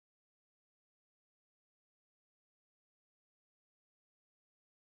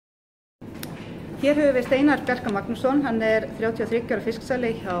Hér höfum við Steinar Bjarka Magnússon, hann er 33 ára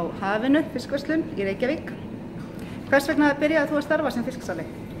fisksali hjá Hafinu, fiskverslun í Reykjavík. Hvers vegna byrjaði þú að starfa sem fisksali?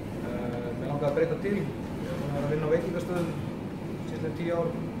 Mér langaði að breyta til. Ég var að vinna á veitingastöðum síðan 10 ár.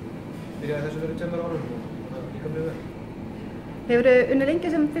 Byrjaði þessu fyrir 2 árum og það líka mjög vel. Hefurðu unnið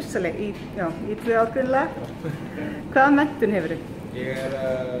lengi sem fisksali? Í 2 ár greinilega. Hvaða menntun hefurðu? Ég er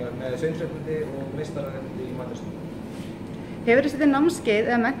með sveinsréttindi og meistararéttindi í matvörslu. Hefurðu setið námskeið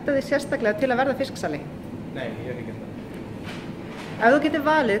eða menntað þig sérstaklega til að verða fisksali? Nei, ég hef ekki gert það. Ef þú getur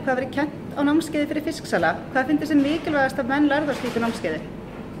valið hvað verið kennt á námskeiði fyrir fisksala, hvað finnst þér sem mikilvægast að menn lærðu á slíku námskeiði?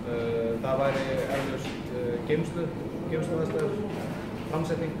 Það væri eflaust geymsluaðstæður,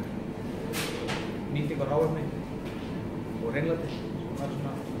 framsetning, nýting á hráefni og hreinlæti. Það er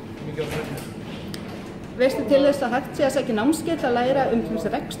svona mikið á þessum. Veistu til þess að hægt sé að sækja námskeið til að læra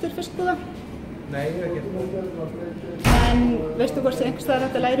rekstur fiskbúða? Nei, ég hef ekki gert það. En veistu hvort sé einhvers staðar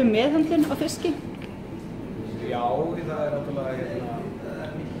hægt að læra meðhöndlun á fiski? Já, það er náttúrulega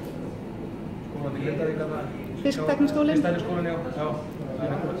skólan í Grindavík. Fisktækniskólinn? Fisktækniskólinn, já. Það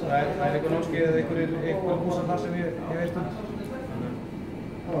er einhver námskeið eða einhver húsa þar sem ég veist um.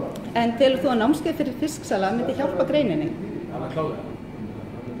 En telur þú að námskeið fyrir fisksala myndi hjálpa greininni? Alveg klálega.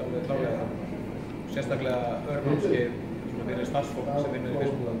 Það myndi alveg klálega. Sérstaklega örnámskeið fyrir starfsfólk sem vinnur í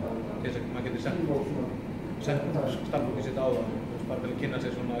fiskbúðum til þess að maður getur sent starfsfólki sitt á það. Bara til að kynna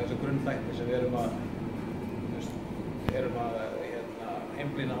sér svona þessu grunnþætti sem við erum að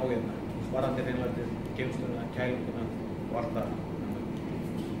einblína á hérna. Varðandi hreinlætið, geymsluna, kælinguna og allt það.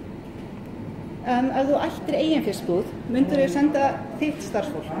 Ef þú ættir eigin fiskbúð, myndir þú senda þitt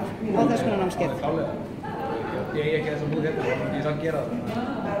starfsfólk á þess konar námskeið? Það er klálega. Ég eigi ekki þessa búð hérna, þá myndi ég samt gera það.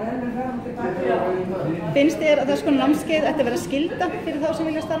 Finnst þér að þess konar námskeið ætti að vera skylda fyrir þá sem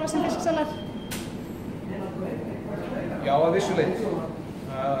vilja starfa sem fisksalar? Já, að vissu leyti.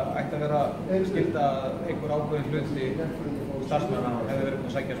 Það ætti að vera skylda einhver ákveðin hluti starfsmanna hefði verið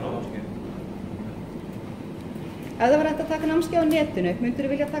að sækja svona námskeið. Ef það var hægt að taka námskeið á netinu, myndir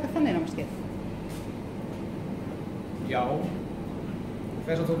þú vilja taka þannig námskeið? Já.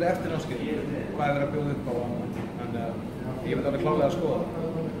 Þess að tókli eftir námskeið, hvað er verið að bjóða upp á en ég myndi alveg klálega að skoða það.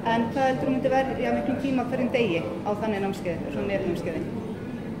 En hvað heldur þú myndi verið miklum tíma hverjum degi á þannig námskeiði, svona netnámskeiði?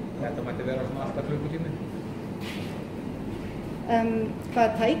 Þetta mætti vera svona alltaf klukkutími.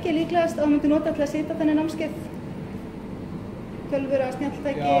 Hvaða tæki er líklegast að þú myndi nota til að sitja þannig námskeið? Tölvur eða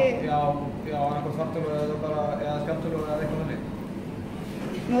snjalltæki? Já, annarkvæmt fartölvur eða skjaldtölvur eða eitthvað þannig.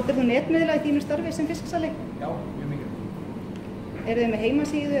 Notar þú netmiðla í þínu starfi sem fisksali? Já, mjög mikið. Eru þið með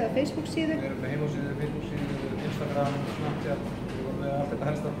heimasíðu eða Facebook-síðu? Við erum með heimasíðu, Facebook-síðu, Instagram, Snapchat, við erum með allt þetta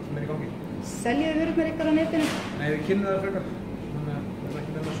helsta sem er í gangi. Seljið þið vörurnar ykkar á netinu? Nei, við kynnum það frekar, þannig að við erum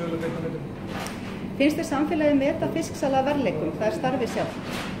ekki með sölu beint á netinu. Finnst þér samfélagið meta fisksala að verðleikum, það er starfið sjálf?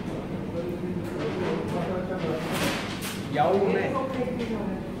 Já og nei.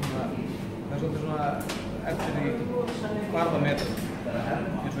 Það er svolítið svona eftir því hvað það metur.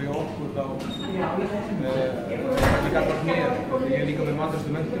 Eins og hjá okkur þá ekki gallast mér, ég er líka með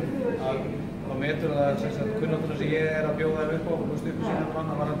matvörslu menntun, að þá metur það kunnáttuna sem ég er að bjóða þeim upp á og stupu síðan og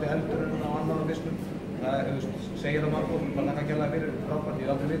annað varandi eldurinn og annað á fiskum. Það segir það margótt, bara þakka kærlega fyrir frábært, ég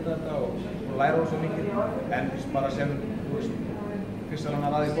er aldrei vita þetta og læra á svo mikið. En bara sem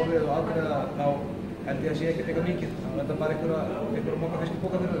fisksalarnar að í borðið og aðgreða þá held ég að sé ekkert eitthvað mikið. Það er bara einhver að móka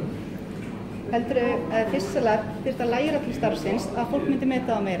fiskibóka fyrir þau. Heldurðu að fisksalar þyrftu að læra til starfsins að fólk myndi meta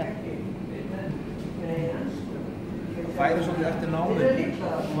það meira? Það færi svolítið eftir námið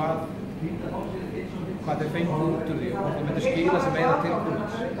hvað þeir fengu út úr því og hvort þeir myndi skila sig meira til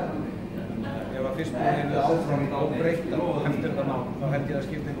kúnans. Ef að fiskbúðin er áfram óbreytta eftir þetta nám, þá held ég að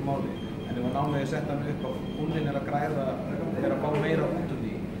skipta einhver máli. En ef að námið er sett hann upp á kúnin er að græða, er að fá meira út úr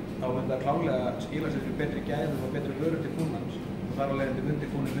því, þá myndi það klálega skila sig fyrir betri gæðum og betri vörur til kúnans. Og þar á leiðandi myndi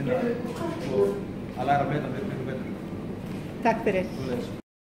kúnin vinna og að læra að meta fyrir betur. Takk fyrir.